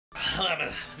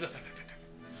Ow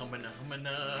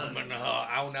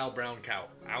now brown cow.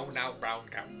 Ow now brown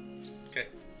cow. Okay.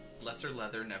 Lesser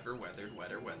leather, never weathered,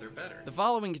 wetter weather better. The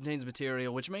following contains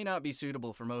material which may not be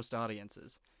suitable for most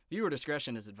audiences. Viewer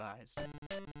discretion is advised.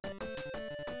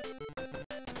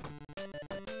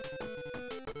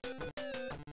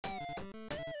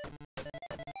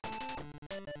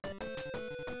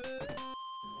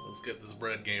 Let's get this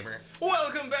bread, gamer.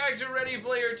 Welcome back to Ready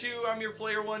Player 2. I'm your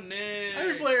player 1, Nick. I'm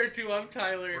your player 2. I'm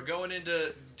Tyler. We're going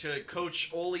into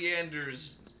Coach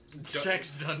Oleander's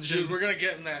sex dungeon. Dude, we're gonna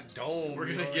get in that dome. We're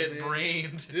gonna get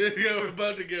brained. Yeah, we're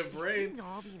about to get brained.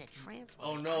 All be in a trance.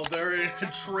 Oh no, they're in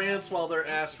a trance while they're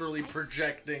astrally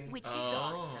projecting. Which is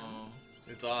awesome.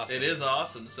 It's awesome. It is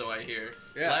awesome, so I hear.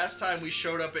 Yeah. Last time we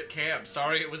showed up at camp.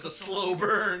 Sorry, it was a slow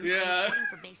burn. Yeah. Waiting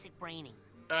for basic braining.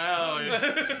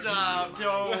 Oh, stop!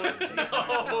 Don't!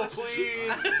 No,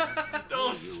 please!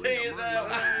 Don't say it that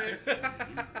way!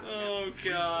 Oh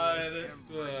God!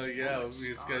 Yeah,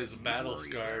 this guy's battle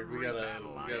scarred. We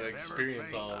gotta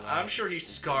experience all of that. I'm sure he's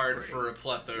scarred for a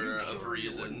plethora of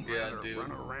reasons. Yeah, dude.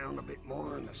 Run around a bit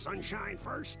more in the sunshine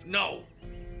first. No.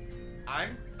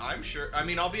 I'm sure. I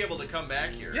mean, I'll be able to come back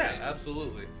here. Yeah, right?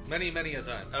 absolutely. Many a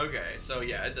time. Okay, so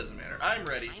yeah, it doesn't matter. I'm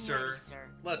ready, sir.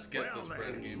 Let's get this Well,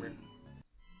 bread, then. gamer.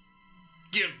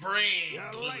 Get brain,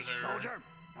 You're late, loser. soldier.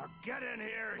 Now get in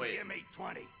here and Wait. give me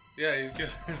 20. Yeah, he's got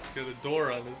a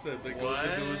door on his head that goes What?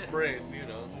 into his brain. You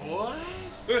know. What?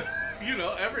 You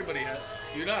know, everybody has.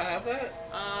 Do you not have that?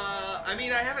 I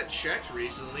mean, I haven't checked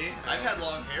recently. I've had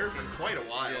long hair for quite a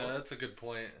while. Yeah, that's a good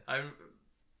point. I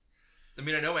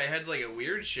mean, I know my head's like a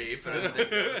weird shape, but I don't think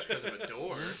that was because of a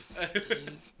door.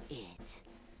 Is it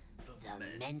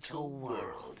the mental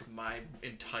world? My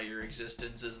entire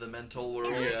existence is the mental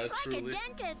world. Yeah, It's like truly. a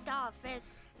dentist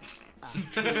office.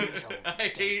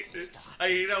 I hate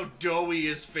how doughy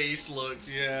his face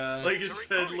looks. Yeah. Like his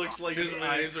head looks like His it's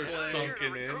eyes are clay.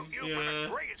 sunken in. You Yeah. for the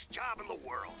greatest job in the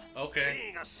world. Okay.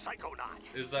 Being a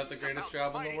psychonaut. Is that the greatest It's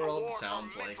about job in the fighting a world? war for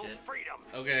Sounds like mental it. Freedom.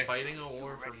 Okay. Fighting a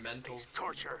war for Ready to mental. face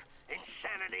torture,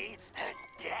 insanity, and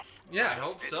death. Yeah. I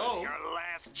hope This so. is your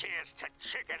last chance to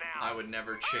chicken out. I would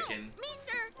never chicken. Oh, me,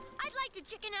 sir. I'd like to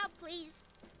chicken out, please.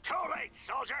 Too late,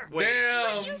 soldier. Wait.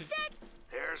 Damn. You said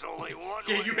There's only one.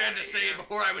 Yeah, way you had out to of say here. it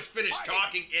before I was finished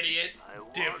talking, idiot. I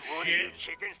want one of you Dipshit.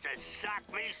 chickens to sock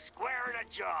me square in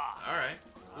the jaw. All right.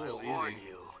 Cool, I warn easy.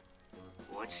 you.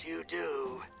 Once you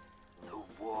do, the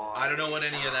war. I don't know what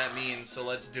any of that means, so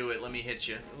let's do it. Let me hit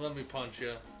you. Let me punch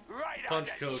you. Right Punch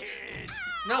on the coach. chin.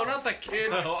 No, not the kid.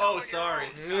 Oh, sorry.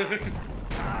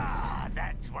 Ah,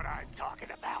 that's what I'm talking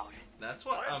about. That's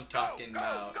what I'm Let's talking go,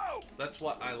 about. Go, That's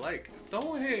what I like.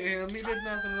 Don't hit him. He did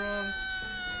nothing wrong.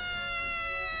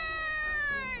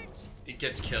 He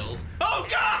gets killed. Oh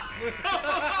God!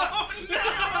 Oh no!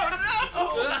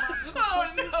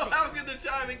 Oh no! How could the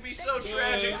timing be so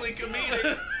tragically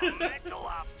comedic? go. Mental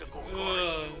obstacle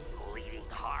course. Bleeding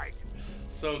heart.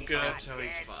 So good. So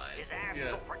he's fine. His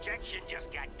astral projection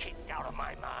just got kicked out of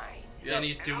my mind. And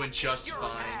he's doing just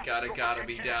fine. Gotta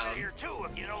be down. Here too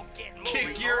if you don't get moving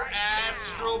Kick your right now.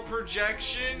 astral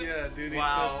projection. Yeah, dude. He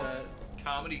Wow. said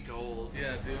Comedy gold. that.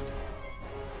 Yeah, dude.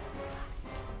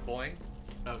 Boing.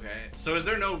 Okay. So is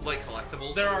there no like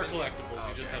collectibles? There or are anything? collectibles.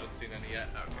 You just Okay. haven't seen any yet.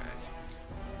 Okay.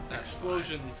 That's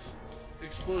Explosions.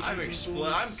 Explosions. fine. and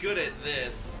I'm fools. good at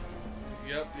this.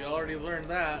 Yep, you already learned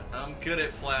that. I'm good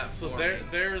at platforming. So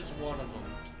there's one of them.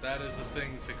 That is a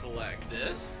thing to collect.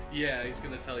 This? Yeah, he's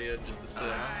gonna tell you in just a sec.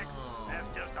 Oh. That's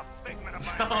just a figment of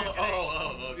my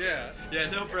Oh, imagination. okay. Yeah. Yeah,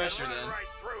 no pressure Run then. right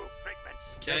through figments.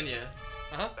 Can ya?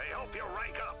 Uh-huh. They help you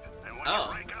rank up, and when Oh.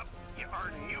 you rank up, you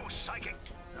earn new psychic.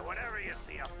 So whenever you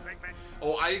see a figment,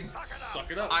 Oh, Suck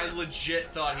it up. I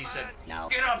legit thought he said, No.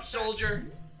 "Get up, soldier."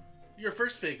 Your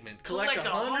first figment. Collect Collect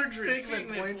 100 100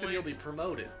 figment points and you'll be points.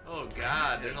 promoted. Oh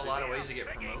God, there's a lot of ways to get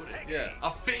promoted. Yeah.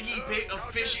 A figgy pig, a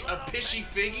pishy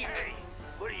figgy. hey,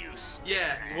 what do you?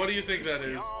 Yeah. What do you think that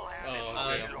is? Y'all have it Oh, all.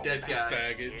 damn. dead It's guy.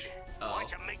 baggage. Why Oh.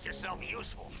 don't you make yourself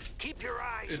useful? Keep your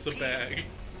eyes. It's a peeled. bag.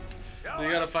 So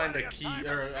you gotta find a key,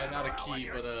 or not a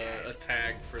key, but a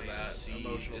tag for that See,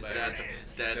 emotional is bag.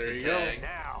 that's There the you go. tag.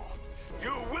 Now,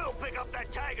 you will pick up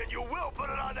that tag and you will put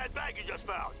it on that bag you just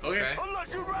found. Okay. Unless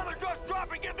you'd rather just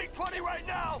drop and give me 20 right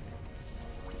now.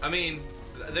 I mean,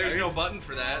 there's no button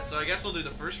for that, so I guess we'll do the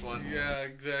first one. Yeah,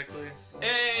 exactly.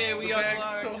 Hey, we The bag's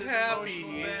unlocked so his happy.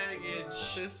 emotional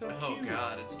baggage. They're so Oh cute.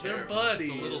 God, it's They're terrifying. It's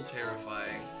a buddies. little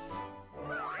terrifying.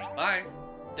 Bye.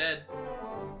 Dead.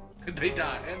 They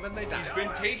die, and then they die. He's been You'll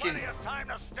have taken. Plenty of time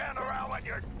to stand around when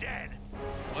you're dead.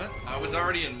 What? I was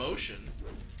already in motion.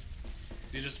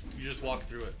 You just walk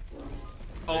through it.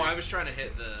 Oh, I was trying to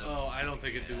hit the. Oh, I don't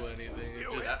think it'd do anything.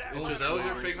 It just, Oh, it just those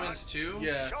are lowers. figments too?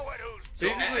 Yeah. Show it who's So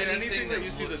Basically, anything anything that that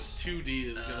you see looks- that's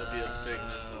 2D is gonna be a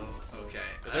figment. Okay.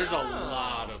 But there's a Oh.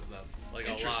 lot of them. Like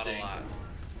a Interesting. lot.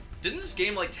 Didn't this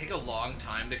game like take a long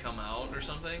time to come out or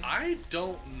something? I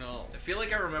don't know. I feel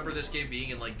like I remember this game being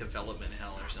in like development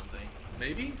hell or something.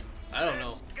 Maybe? I don't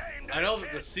know. I know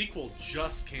that the sequel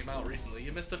just came out recently.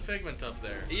 You missed a figment up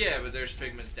there. Yeah, but there's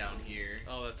figments down here.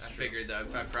 Oh, that's I true. figured that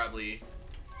I probably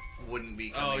wouldn't be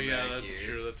coming Oh yeah, back that's here.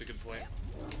 true. That's a good point.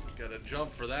 Gotta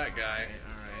jump for that guy.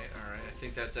 Alright. I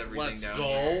think that's everything Let's down go.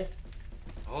 here.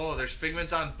 Oh, there's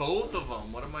figments on both of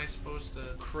them. What am I supposed to...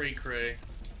 Cray cray.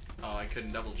 Oh, I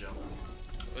couldn't double jump.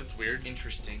 That's weird.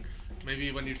 Interesting.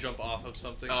 Maybe when you jump off of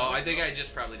something. Oh, I think I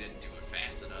just probably didn't do it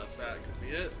fast enough. That could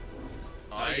be it.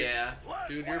 Oh, Nice. yeah.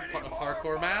 Dude, you're a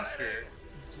parkour master.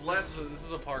 Let's... This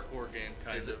is a parkour game,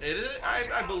 kind Is of. it?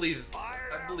 I believe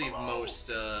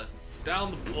most,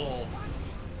 Down the pole.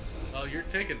 Oh, you're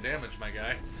taking damage, my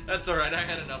guy. That's alright, I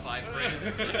had enough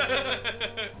iframes.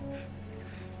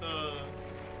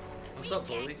 What's up,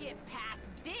 bully? Get past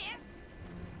this.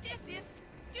 This is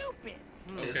stupid.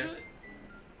 Okay. Is it?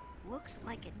 Looks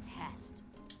like a test.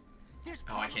 There's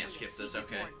Oh, I can't probably a skip this, secret,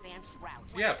 okay. more advanced route.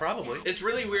 Yeah, probably. It's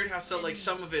really weird how like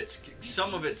some of it's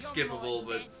skippable,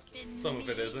 but Some of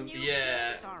it isn't.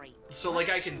 yeah. Sorry. So like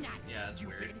I can, Not yeah, it's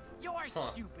stupid. weird. You're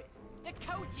Huh. stupid. The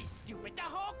coach is stupid. The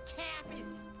whole camp is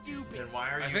stupid. Then why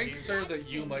are you I think, here? sir, that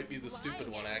you might be the stupid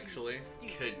one, actually.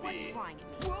 Could What's be. flying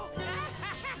at me?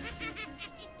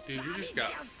 Dude, you just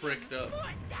got fricked up.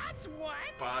 That's what.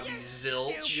 Bobby You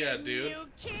Zilch. stupid Yeah, dude. new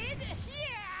kid.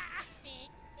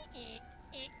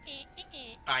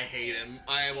 I hate him.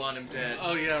 I want him dead.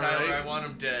 Oh, yeah, Tyler, right? I want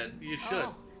him dead. You should.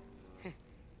 Oh.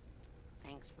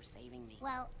 Thanks for saving me.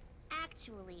 Well,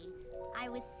 actually, I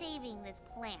was saving this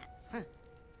plant. Her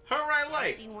I I've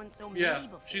like. seen one so Yeah, meaty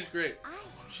before. she's great. I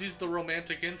She's the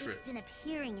romantic It's interest. been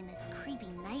appearing in this creepy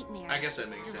nightmare. I guess that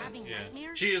makes You're sense. having Yeah.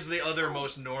 nightmares? She is the other Oh,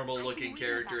 most normal looking I've been reading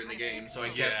character in about the how game, to so I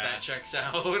make guess Yeah. that checks Let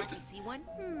out. me see one.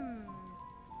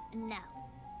 No.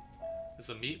 It's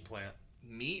a meat plant.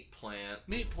 Meat plant.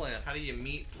 Meat plant. How do you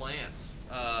meet plants?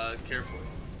 Carefully.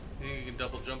 You can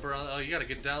double jump around. Oh, you gotta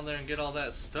get down there and get all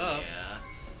that stuff.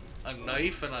 Yeah. A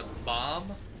knife and a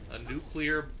bomb. A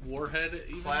nuclear warhead.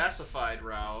 Even. Classified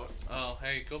route. Oh,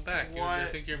 hey, go back. I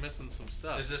What? think you're missing some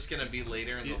stuff. Is this gonna be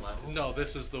later in the level? No,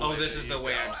 this is the way. Oh, this that is you the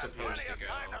way go. I'm supposed to go.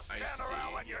 I see.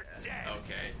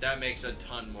 Okay, that makes a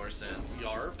ton more sense.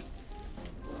 Yarp.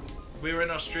 We're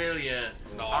in Australia.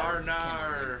 Naur.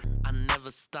 Nar. I never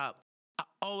stop. I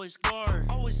always guard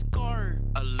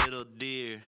a little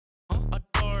deer. A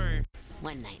door.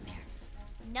 One nightmare.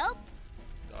 Nope.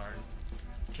 Darn.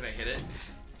 Can I hit it?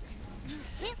 You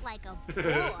hit like a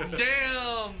boy.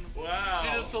 Damn! Wow. She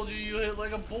just told you hit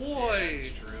like a boy.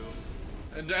 That's true.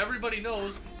 And everybody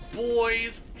knows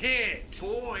boys hit.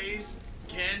 Boys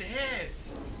can hit.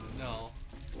 No.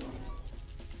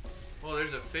 Well,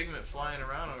 there's a figment flying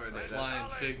around over there. Flying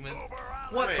figment.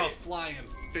 What Wait. the flying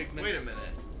figment? Wait a minute.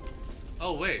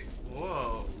 Oh, wait.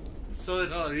 Whoa. So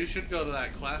it's... No, you should go to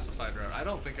that classified route. I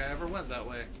don't think I ever went that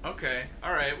way. Okay.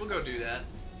 Alright, we'll go do that.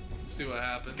 See what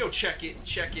happens. Let's go check it.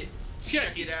 Check it.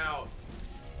 Check it out.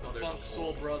 The Oh, there's Funk a Soul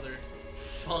hole. Brother.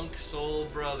 Funk Soul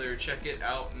Brother. Check it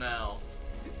out now.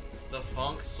 The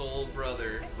Funk Soul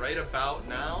Brother. Right about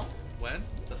now? When?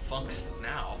 The Funk's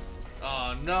now.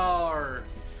 Oh, Naur.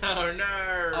 Oh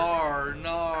no! Arr,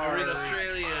 Naur. We're in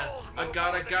Australia. I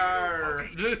got a gar.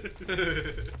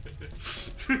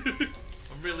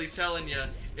 I'm really telling you,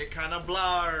 it kind of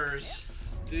blurs.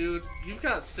 Dude, you've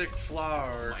got sick Oh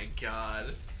flower. my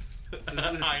god.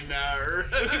 I know.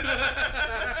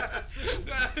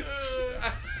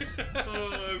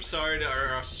 Oh, I'm sorry to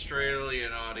our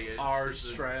Australian audience.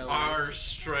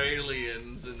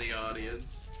 Australians in the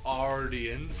audience.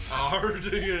 Audience.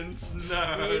 Audience,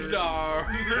 no. Naur.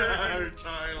 No,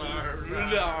 Tyler.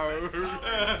 Naur.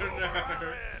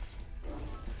 No.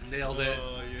 Nailed it.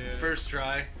 Oh, yeah. First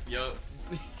try. Yup.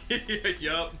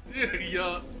 Yup.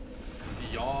 Yup.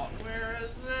 Yup. Where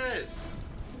is this?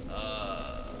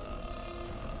 I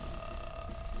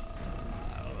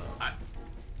don't know.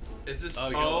 Is this? Oh,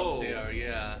 you Oh. go up there,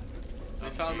 yeah. We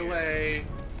Up found a here. way.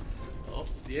 Oh,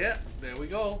 yeah, there we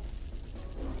go.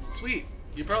 Sweet.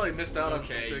 You probably missed out on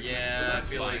some Okay, figments, yeah. but I that's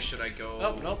feel fine. like should I go?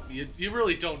 Oh, nope. You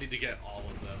really don't need to get all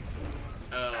of them.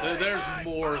 There's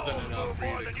more than enough for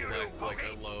you to collect like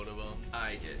a load of them.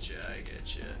 I get you. I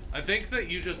get you. I think that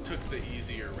you just took the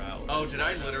easier route. Oh, did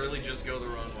I literally just go the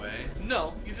wrong way?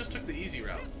 No, you just took the easy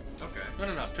route. Okay.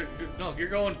 No, you're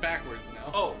going backwards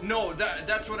now. Oh, no,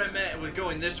 that's what I meant with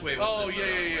going this way. Oh, this yeah,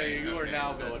 way. You are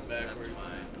now going that's backwards. That's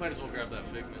fine. Might as well grab that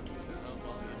figment. Oh,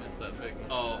 well, you missed that figment.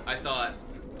 Oh, I thought...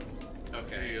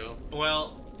 Okay. There you go.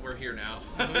 Well, we're here now.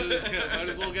 Might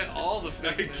as well get all the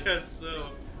figments. I guess so.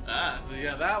 Ah.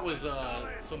 Yeah, that was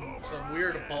some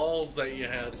weird balls that you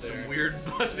had there. Some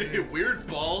weird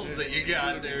balls that you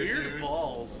got there, weird dude.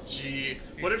 Balls. Gee.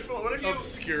 What if you...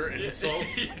 Obscure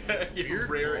insults. Weird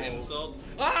rare balls. insults.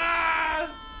 Ah!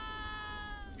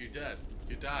 You're dead.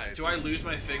 You died. Do I lose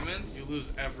my figments? You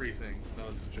lose everything. No,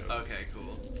 it's a joke. Okay,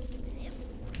 cool.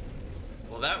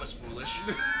 Well, that was foolish.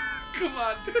 Come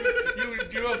on,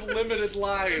 dude. You have limited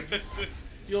lives.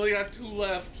 You only got 2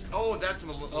 left. Oh, that's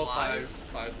lives.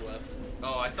 5 left.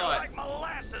 Oh, I thought... Like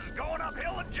molasses going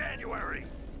uphill in January.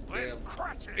 Damn.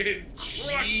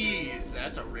 Jeez,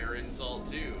 that's a rare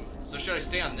insult too. So should I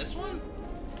stay on this one?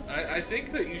 I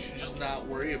think that you should just not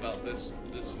worry about this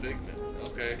figment.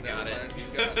 Okay, got it.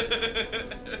 You got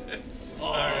it. Oh,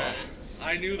 all right.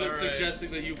 I knew that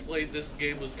suggesting that you played this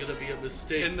game was gonna be a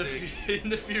mistake. In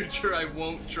the future, I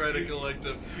won't try to collect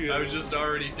them. Yeah. I'm just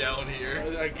already down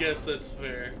here. I guess that's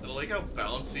fair. I like how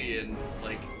bouncy and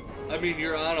like. I mean,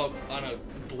 you're on a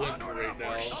blimp right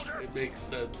now. It makes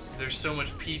sense. There's so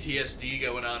much PTSD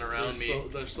going on around me.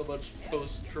 There's so much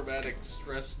post-traumatic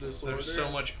stress disorder. There's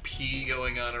so much pee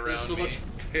going on around me. There's so much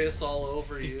piss all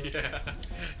over you. Yeah.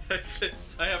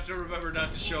 I have to remember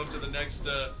not to show up to the next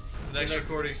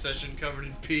recording session covered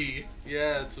in pee.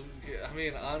 Yeah, I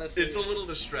mean, honestly, it's a little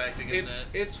distracting, isn't it?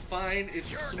 It's fine.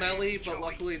 It's smelly, but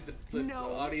luckily the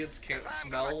audience can't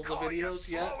smell the videos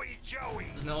yet.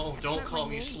 No, don't call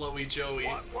me Slowy Joey.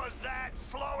 What was that,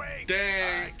 Slowy?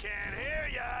 Dang. I can't hear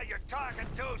ya. You're talking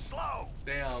too slow.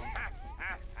 Damn.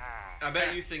 I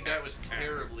bet you think that was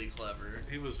terribly clever.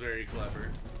 He was very clever.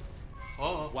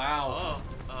 Oh. Wow.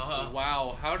 Oh.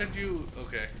 Wow. How did you?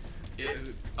 Okay.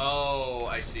 Oh,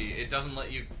 I see. It doesn't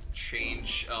let you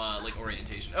change like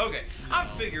orientation. Okay, no. I'm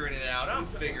figuring it out.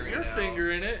 You're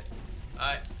fingering it.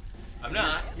 I'm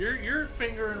not. You're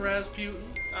fingering Rasputin.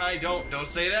 I don't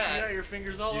say that. Yeah, your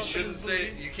fingers all. You shouldn't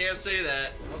say. You can't say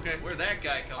that. Okay. Where'd that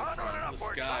guy come from? The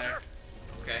sky.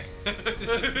 Okay.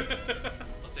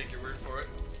 I'll take your word for it.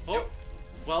 Oh, yep.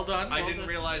 Well done. I didn't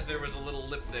realize there was a little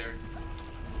lip there.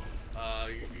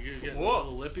 You getting a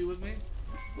little lippy with me?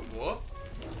 Whoa.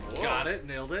 Whoa. Got it,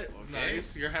 nailed it. Okay.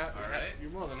 Nice. You're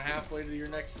more than halfway to your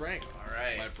next rank. All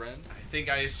right, my friend.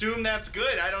 I assume that's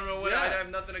good. I don't know what. Yeah. I have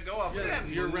nothing to go off of.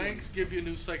 Your ranks give you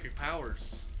new psychic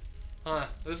powers. Huh?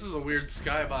 This is a weird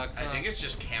skybox. Huh? I think it's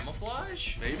just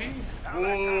camouflage. Maybe.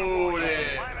 Whoa!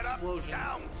 Explosions.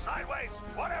 Down, sideways,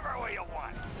 whatever way you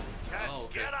want.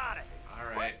 Just get on it. All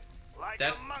right. Like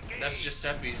That's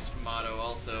Giuseppe's motto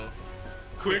also.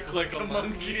 Quick like a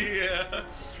monkey. Yeah.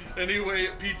 Anyway,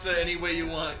 pizza any way you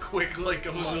want. Quick like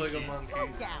a monkey. Like a monkey. Slow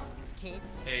down, kid.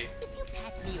 Hey. If you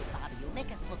pass me or Bobby, you'll make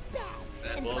us look bad.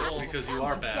 That's because you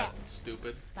are bad,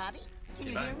 stupid. Bobby, can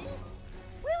you hear me?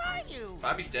 Where are you?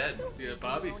 Bobby's dead. Yeah,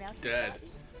 Bobby's dead.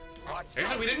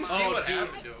 Actually, we didn't see what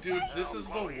happened to him. Dude, this is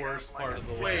the worst part of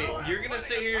the level. Wait, you're gonna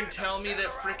sit here and tell me that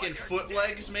frickin' foot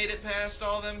legs made it past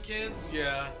all them kids?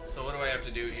 Yeah. So what do I have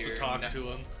to do here? So talk to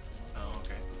him. Oh,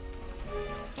 okay.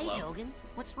 Hey, Hello? Dogan,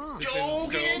 what's wrong?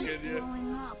 Dogan?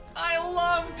 Growing up. I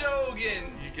love Dogan!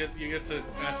 You get to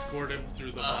escort him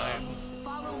through the mines.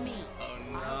 Follow me. Oh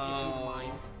I'll help you through the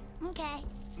mines. Okay.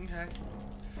 Okay.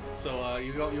 So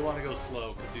you want to go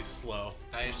slow because he's slow.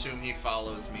 I assume he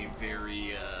follows me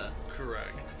very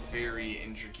correct, very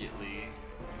intricately.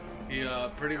 He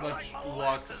pretty much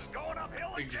walks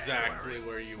exactly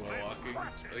where you are walking.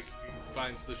 Like he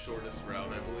finds the shortest route,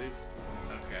 I believe.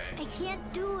 Okay. I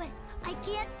can't do it. I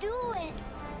can't do it.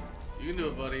 You can do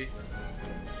it, buddy.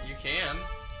 You can.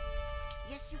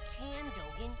 Yes, you can,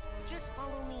 Dogan. Just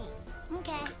follow me.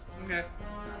 Okay. Okay.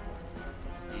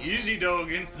 Easy,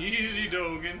 Dogan. Easy,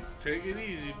 Dogan. Take it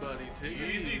easy, buddy. Take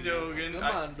it easy. Dogan. Come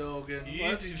on, Dogan.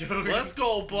 Easy, Dogan. Let's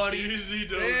go, buddy. Easy,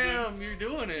 Dogan. Damn, you're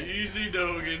doing it. Easy,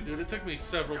 Dogan. Dude, it took me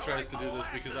several tries to do this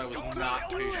because I was not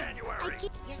patient.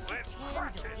 Yes, you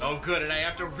can, Dogan. Oh, good, and I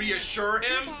have to reassure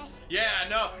him? Okay. Yeah,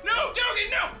 no. No, Dogan,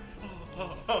 no!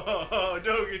 Oh,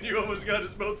 Dogan, you almost got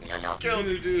us both killed,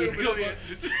 you Dude, stupid come idiot.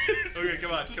 Okay,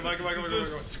 come on. The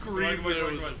scream there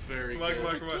was very good.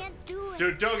 I can't do it.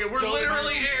 Dude, Dogan, we're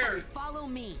literally here! Follow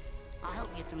me. I'll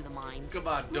help you through the mines. Come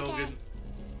on, Dogan. Okay.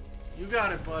 You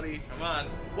got it, buddy. Come on.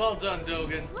 Well done,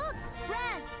 Dogan. Look,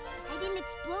 Raz, I didn't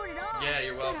explode at all. Yeah,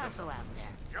 you're Good welcome. hustle out there.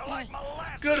 You're like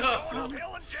molasses Good going hustle.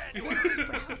 uphill in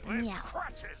January. Meow.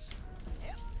 Crutches.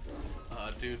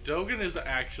 Dude, Dogen is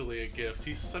actually a gift.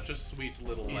 He's such a sweet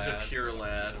little lad. He's a pure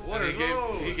lad. What And are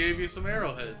those? He gave you some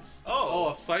arrowheads.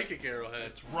 Oh. a psychic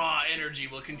arrowheads. Raw energy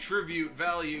will contribute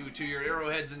value to your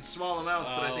arrowheads in small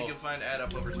amounts, but I think you'll find add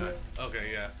up over time. Okay,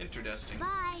 yeah. Interesting.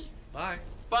 Bye. Bye.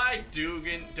 Bye,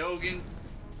 Dogen.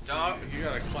 Dog. You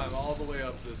gotta climb all the way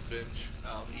up this bench.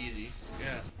 Oh, easy.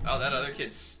 Yeah. Oh, that other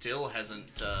kid still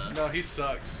hasn't. No, he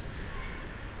sucks.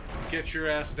 Get your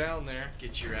ass down there.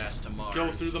 Get your ass to Mars. Go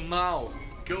through the mouth.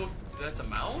 That's a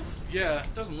mouth? Yeah.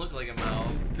 It doesn't look like a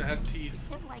mouth. To have Is teeth.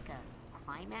 there like a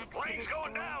climax to Plane's this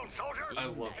going story? down, soldier. I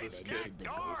love this kid.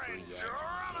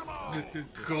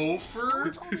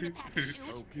 Gopher? Told me to pack a chute.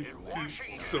 In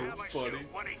Washington, So have a funny.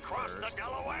 shoot when he crossed the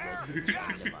Delaware.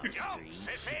 Jump,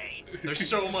 Sissy. There's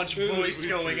so much voice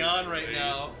going on right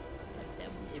now.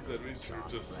 Then we turned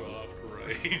to soft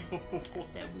rain.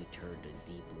 Then we turned a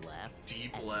deep left.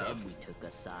 Deep and left. Then we took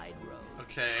a side road.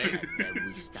 Okay. Then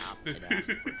we stopped and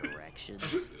asked for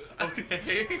directions.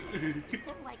 Okay. Is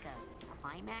there like a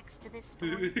climax to this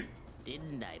story?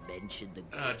 Didn't I mention the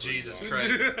Oh, gopher Jesus yet?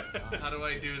 Christ. How do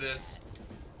I do this?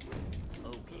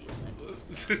 Okay, let me...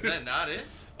 Is that not it?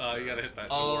 You gotta hit that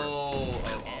door.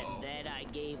 Oh. And then I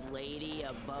gave Lady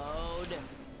a bone.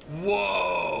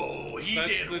 Whoa! He That's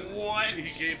did what?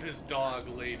 He gave his dog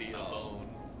Lady a bone.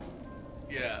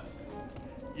 Yeah.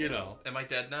 You know. Am I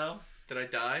dead now? Did I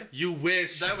die? You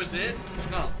wish. That was it?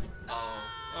 No. Oh.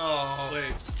 Oh.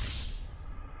 Wait.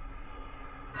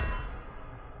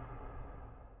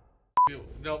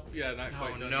 Nope. Yeah, not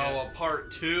quite Oh done no, yet. a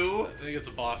part 2? I think it's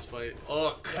a boss fight. Oh,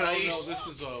 Oh Christ. no, this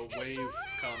is a wave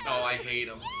combat. Oh, I hate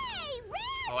him. Hey, Raz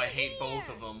Oh, I hate is both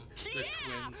here. of them. The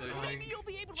twins, I think.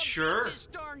 Sure.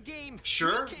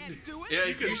 Sure. Yeah,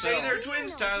 if you can say tell. they're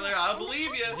twins, Tyler, I'll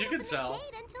believe you. You can tell.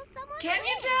 Wait until someone Can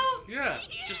you waits. tell? Yeah.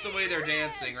 Just the way they're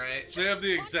dancing, right? They have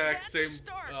the exact same,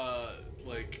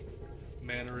 like,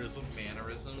 mannerisms.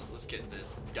 Mannerisms. Let's get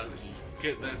this ducky.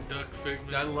 Get that duck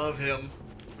figment. I love him.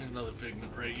 Another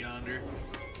figment right yonder.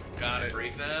 Can Got I it.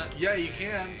 break that? Yeah, you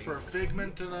can for a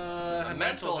figment and a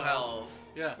Mental health.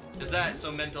 Yeah. Is that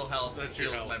so? Mental health That's your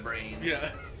heals health. my brain. Yeah.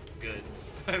 Good.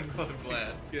 I'm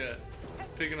glad. Yeah.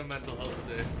 Taking a mental health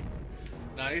today.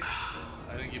 Nice.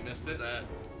 I think you missed Is it. that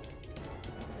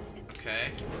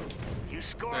okay? You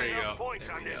scored There you enough go. points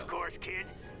There on we this go. course, kid.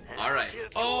 And All right. I'll give you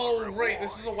Oh, a right.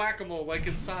 This is a reward. whack-a-mole like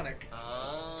in Sonic.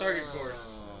 Target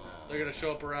course. They're gonna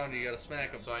show up around you. You gotta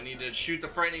smack them. So I need to shoot the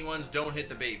frightening ones. Don't hit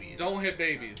the babies. Don't hit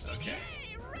babies. Okay.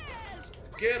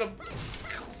 Get them.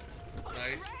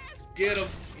 Nice. Get them.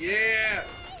 Yeah.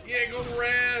 Yeah, go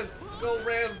Raz. Go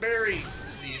Raspberry.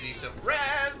 This is easy. So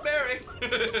raspberry.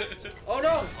 Oh,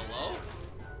 no. Hello?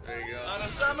 There you go. On a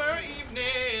summer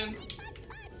evening.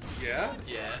 Yeah?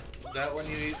 Yeah. Is that when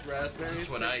you eat raspberries? That's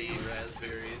when I eat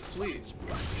raspberries. Sweet.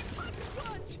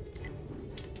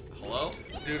 Hello?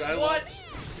 Dude, I What?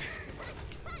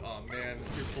 Oh, man.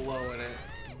 You're blowing it.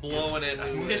 Blowing it.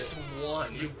 I Blew it. missed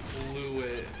one. You blew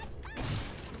it.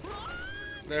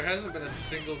 There hasn't been a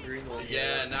single green one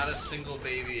Yeah, yet. not a single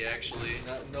baby actually.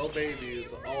 No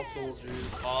babies. All soldiers.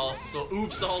 All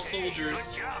soldiers.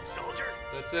 Good job, soldier.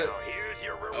 That's it. Now here's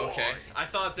your reward. Okay. I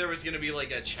thought there was gonna be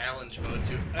like a challenge mode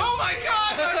too. Oh my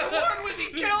god! My reward was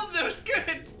he killed those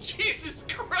kids! Jesus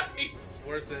Christ!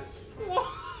 Worth it.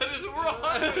 What is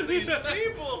wrong with these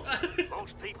people?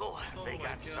 Most people, Oh they my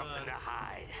got God. something to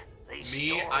hide. They Me,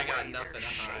 store I got away nothing their to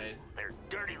hide. shame, their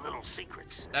dirty little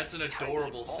secrets. That's an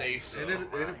adorable safe Ain't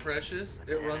though. it precious?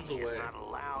 It runs Enemy away. is not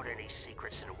allowed any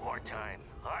secrets in wartime,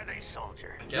 are they,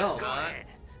 soldier? I guess No. Go not. ahead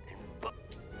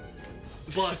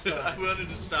and Bust I wanted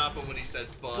to stop him when he said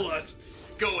bust. Bust.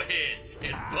 Go ahead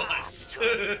and bust.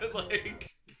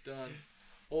 Like. Done.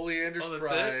 Holy Anders Oh, that's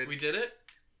Pride. it? We did it?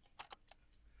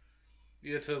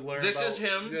 You have to learn This about, is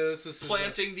him Yeah, this is his-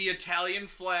 planting the Italian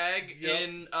flag Yep.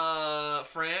 in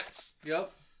France.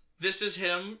 Yep. This is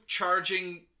him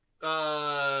charging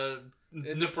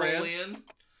Into Napoleon.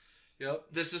 Yep.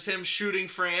 This is him shooting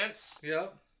France.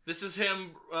 Yep. This is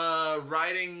him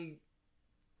riding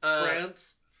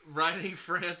France. riding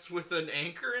France with an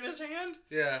anchor in his hand.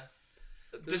 Yeah.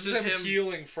 This is him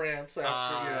healing France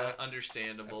after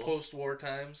understandable. post-war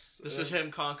times. This is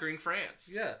him conquering France.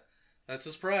 Yeah. That's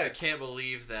his I pride. can't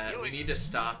believe that. We need to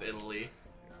stop Italy.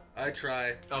 I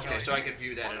try. Okay, so I can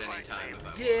view that at any time if I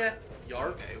want. Yeah.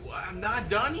 Yarp. Okay, well, I'm not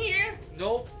done here.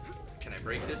 Nope. Can I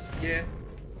break this? Yeah.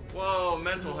 Whoa,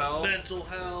 mental health. Mental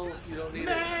health. You don't need it.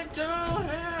 Mental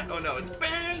health. Oh no, it's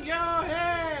bang your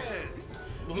head.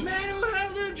 Mental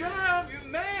health will drive you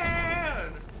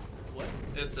mad. What?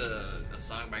 It's a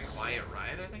song by Quiet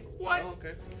Riot, I think. What? Oh,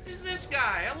 okay. Is this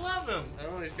guy? I love him. I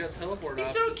don't know, he's got teleport He's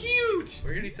options. so cute.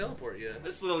 Where can he teleport you?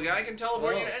 This little guy can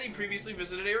teleport you Oh. to any previously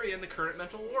visited area in the current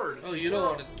mental ward. Oh, you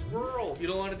don't want to. World. You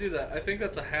don't want to do that. I think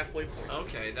that's a halfway point.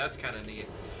 Okay, that's kind of neat.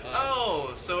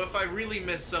 Oh, so if I really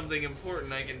miss something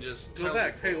important, I can just Go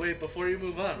back. Hey, wait, before you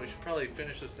move on, we should probably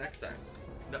finish this next time.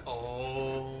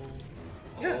 Oh.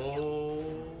 Yeah. Oh.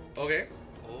 Okay.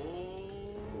 Oh.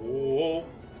 Oh.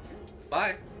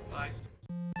 Bye. Bye.